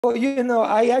Well, you know,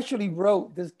 I actually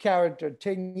wrote this character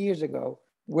 10 years ago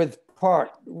with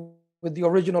the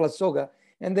original La Soga.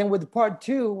 And then with part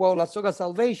two, well, La Soga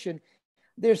Salvation,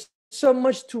 there's so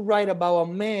much to write about a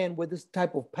man with this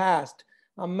type of past,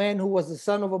 a man who was the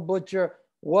son of a butcher,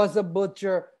 was a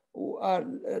butcher,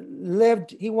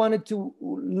 lived, he wanted to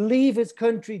leave his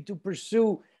country to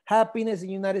pursue happiness in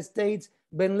the United States,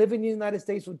 been living in the United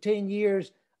States for 10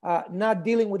 years, not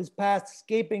dealing with his past,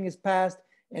 escaping his past,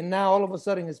 and now all of a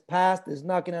sudden his past is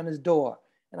knocking on his door.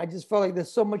 And I just felt like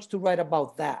there's so much to write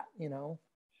about that, you know?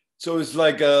 So it's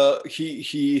like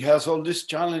he has all these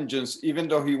challenges, even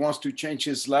though he wants to change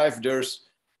his life, there's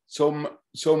so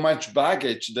much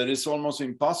baggage that it's almost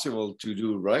impossible to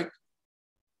do, right?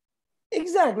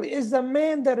 Exactly. It's a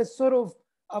man that is sort of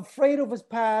afraid of his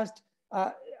past,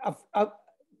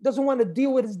 doesn't want to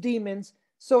deal with his demons.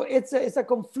 So it's a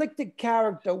conflicted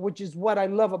character, which is what I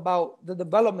love about the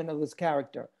development of this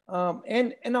character.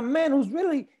 And a man who's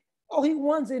really, all he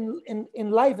wants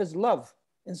in life is love.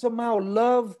 And somehow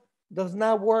love does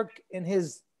not work in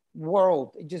his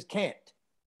world. It just can't.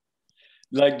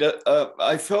 Like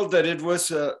I felt that it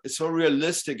was so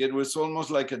realistic. It was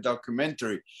almost like a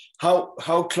documentary. How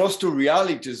close to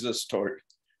reality is the story?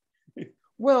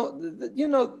 Well, you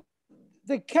know,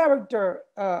 the character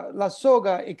La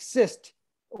Soga existed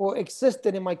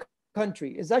in my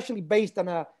country. It's actually based on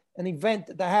an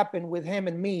event that happened with him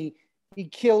and me. He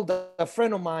killed a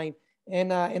friend of mine,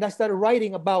 and I started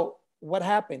writing about what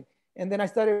happened. And then I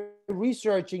started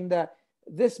researching that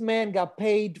this man got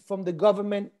paid from the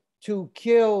government to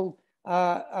kill.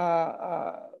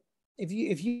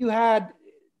 If you had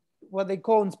what they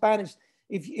call in Spanish,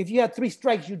 if you had 3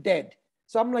 strikes, you're dead.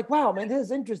 So I'm like, wow, man, this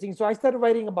is interesting. So I started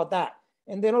writing about that.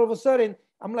 And then all of a sudden,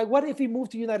 I'm like, what if he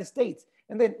moved to the United States?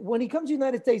 And then when he comes to the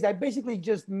United States, I basically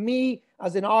just me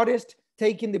as an artist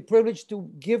taking the privilege to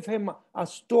give him a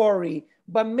story,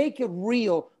 but make it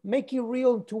real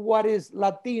to what is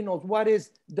Latinos, what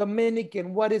is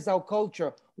Dominican, what is our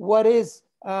culture, what is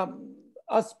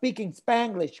us speaking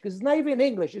Spanglish, because it's not even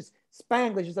English, it's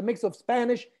Spanglish. It's a mix of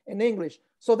Spanish and English.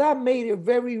 So that made it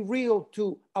very real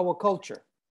to our culture.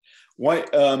 Why,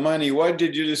 Manny, why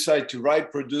did you decide to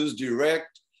write, produce,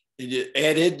 direct,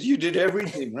 edit? You did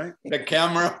everything, right? The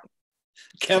camera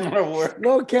work.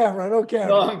 No camera. No,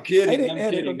 I'm kidding. I'm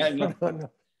kidding. I know. No.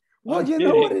 Well, you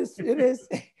know what it is?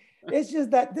 It's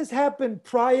just that this happened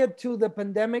prior to the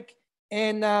pandemic,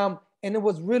 and it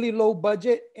was really low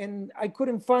budget, and I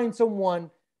couldn't find someone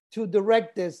to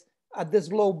direct this at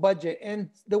this low budget. And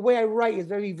the way I write is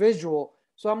very visual.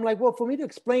 So I'm like, well, for me to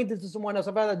explain this to someone else,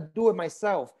 I'd rather do it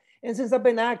myself. And since I've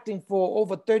been acting for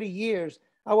over 30 years,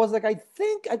 I was like, I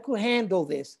think I could handle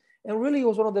this. And really, it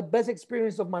was one of the best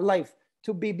experiences of my life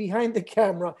to be behind the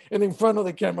camera and in front of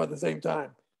the camera at the same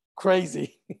time.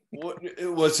 Crazy.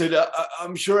 Was it?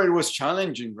 I'm sure it was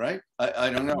challenging, right? I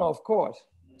don't know. No, of course.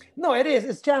 No, it is.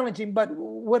 It's challenging. But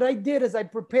what I did is I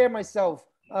prepared myself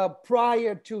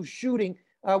prior to shooting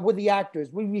with the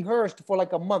actors. We rehearsed for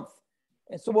like a month.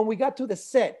 And so when we got to the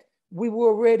set, we were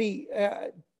already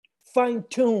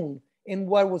fine-tuned in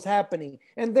what was happening.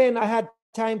 And then I had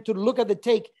time to look at the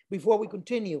take before we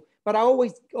continue. But I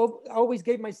always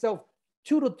gave myself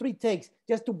 2 to 3 takes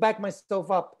just to back myself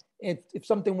up if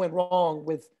something went wrong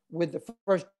with the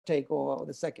first take or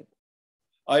the second.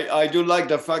 I do like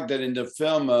the fact that in the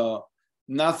film,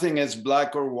 nothing is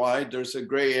black or white. There's a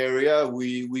gray area.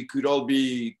 We could all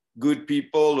be good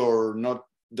people or not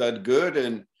that good.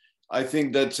 And I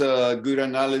think that's a good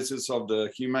analysis of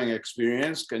the human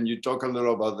experience. Can you talk a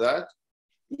little about that?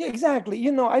 Yeah, exactly.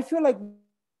 You know, I feel like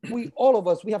all of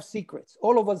us, we have secrets.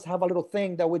 All of us have a little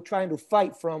thing that we're trying to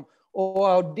fight from, or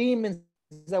our demons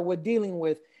that we're dealing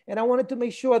with. And I wanted to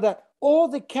make sure that all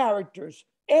the characters,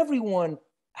 everyone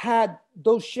had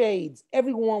those shades.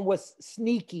 Everyone was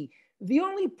sneaky. The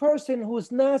only person who's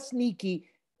not sneaky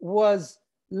was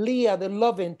Leah, the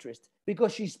love interest,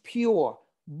 because she's pure.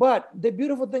 But the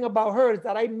beautiful thing about her is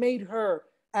that I made her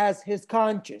as his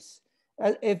conscience.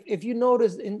 If you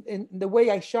notice in the way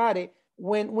I shot it,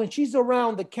 when she's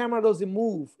around, the camera doesn't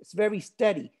move. It's very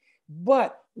steady.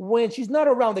 But when she's not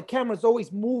around, the camera's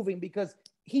always moving because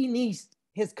he needs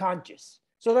his conscience.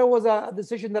 So that was a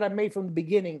decision that I made from the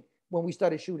beginning when we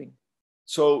started shooting.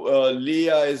 So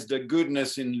Leah is the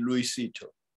goodness in Luisito.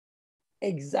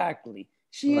 Exactly.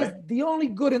 She is the only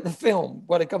good in the film,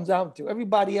 what it comes down to.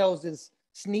 Everybody else is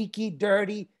sneaky,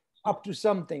 dirty, up to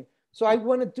something. So I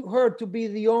wanted her to be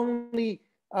the only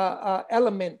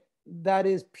element that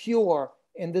is pure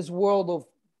in this world of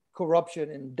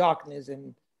corruption and darkness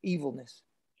and evilness.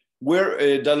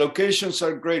 Where the locations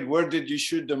are great. Where did you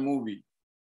shoot the movie?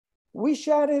 We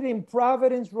shot it in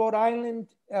Providence, Rhode Island,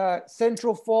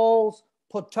 Central Falls,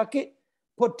 Pawtucket.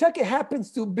 Pawtucket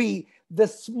happens to be the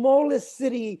smallest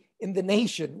city in the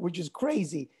nation, which is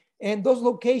crazy. And those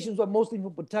locations were mostly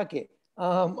from Pawtucket.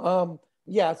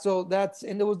 Yeah, so that's,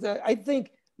 and there was, I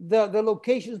think the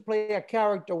locations play a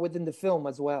character within the film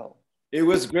as well. It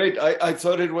was great. I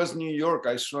thought it was New York,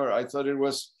 I swear. I thought it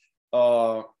was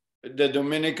the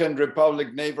Dominican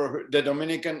Republic neighborhood, the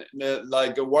Dominican,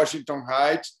 like Washington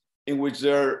Heights, in which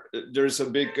there's a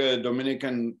big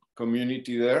Dominican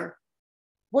community there.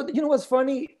 Well, you know what's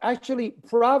funny? Actually,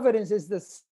 Providence is the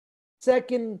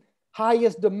second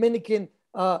highest Dominican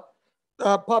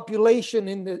population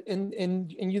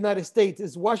in United States.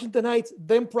 It's Washington Heights,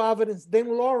 then Providence,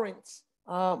 then Lawrence,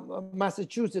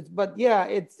 Massachusetts. But yeah,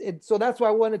 it's so that's why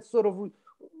I wanted to sort of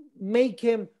make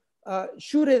him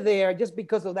shoot it there, just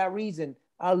because of that reason.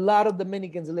 A lot of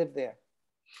Dominicans live there.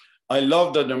 I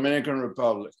love the Dominican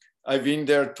Republic. I've been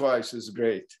there twice. It's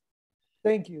great.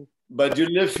 Thank you. But you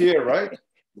live here, right?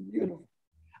 Beautiful.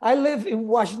 I live in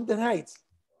Washington Heights.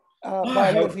 But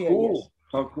I live here. Cool. Yes.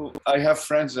 How cool. I have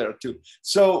friends there too.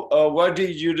 So why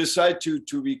did you decide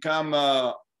to become,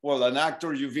 well, an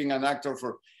actor? You've been an actor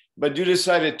but you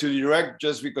decided to direct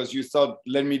just because you thought,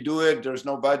 let me do it. There's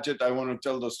no budget. I want to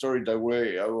tell the story the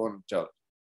way I want to tell it.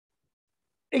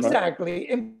 Exactly. Right?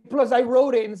 And plus I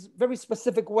wrote it in a very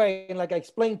specific way. And like I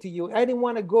explained to you, I didn't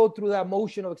want to go through that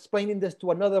motion of explaining this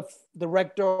to another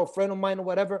director or friend of mine or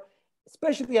whatever,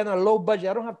 especially on a low budget.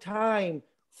 I don't have time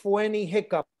for any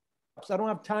hiccups. I don't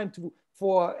have time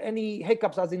for any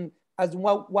hiccups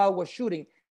while we're shooting.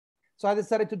 So I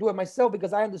decided to do it myself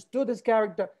because I understood this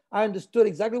character. I understood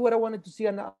exactly what I wanted to see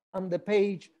on the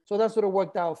page. So that's what it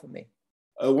worked out for me.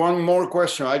 One more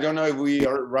question. I don't know if we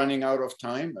are running out of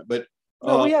time, but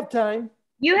no, we have time.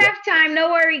 You have time. No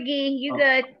worry, Guy. You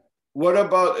good. What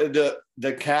about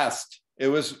the cast?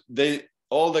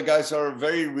 All the guys are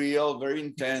very real, very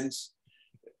intense.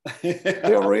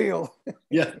 They're real.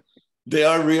 Yeah, they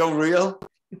are real.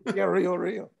 Yeah,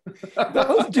 real.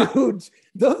 Those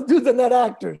dudes are not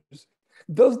actors.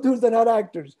 Those dudes are not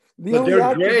actors. But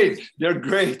they're great. They're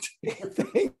great.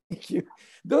 Thank you.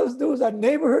 Those dudes are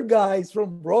neighborhood guys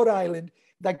from Rhode Island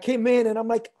that came in, and I'm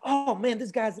like, oh man,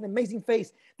 this guy has an amazing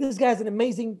face. This guy has an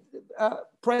amazing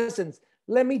presence.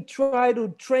 Let me try to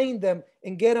train them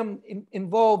and get them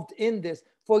involved in this.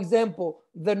 For example,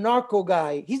 the narco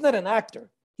guy, he's not an actor.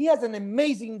 He has an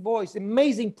amazing voice,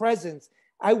 amazing presence.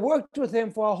 I worked with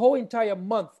him for a whole entire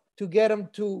month to get him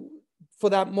for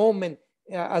that moment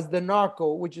as the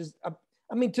narco, which is,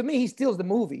 I mean, to me, he steals the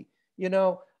movie, you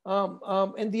know.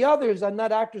 And the others are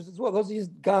not actors as well. Those are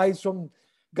just guys from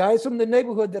the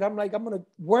neighborhood that I'm like, I'm gonna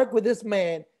work with this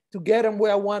man to get him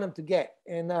where I want him to get,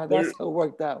 and that's how it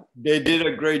worked out. They did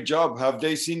a great job. Have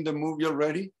they seen the movie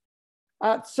already?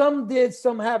 Some did,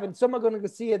 some haven't. Some are going to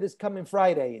see it this coming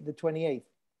Friday, the 28th.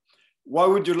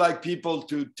 What would you like people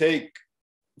to take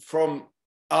from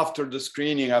after the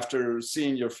screening, after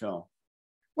seeing your film?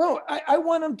 Well, I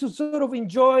want them to sort of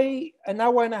enjoy an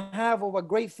hour and a half of a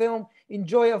great film,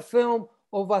 enjoy a film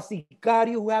of a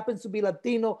sicario who happens to be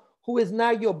Latino, who is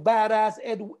not your badass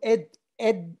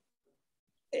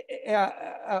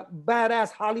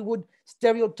badass Hollywood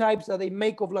stereotypes that they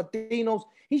make of Latinos.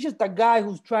 He's just a guy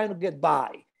who's trying to get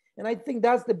by. And I think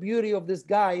that's the beauty of this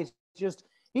guy.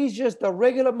 He's just a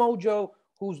regular mojo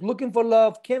who's looking for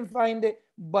love, can't find it,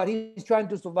 but he's trying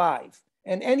to survive.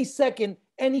 And any second,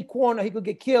 any corner, he could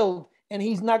get killed, and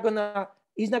he's not gonna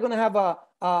have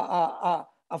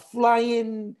a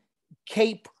flying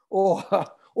cape or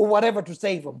whatever to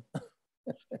save him.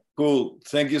 Cool.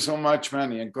 Thank you so much,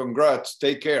 Manny, and congrats.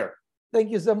 Take care.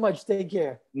 Thank you so much. Take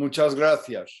care. Muchas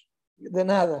gracias. De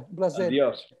nada. Un placer.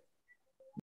 Adiós.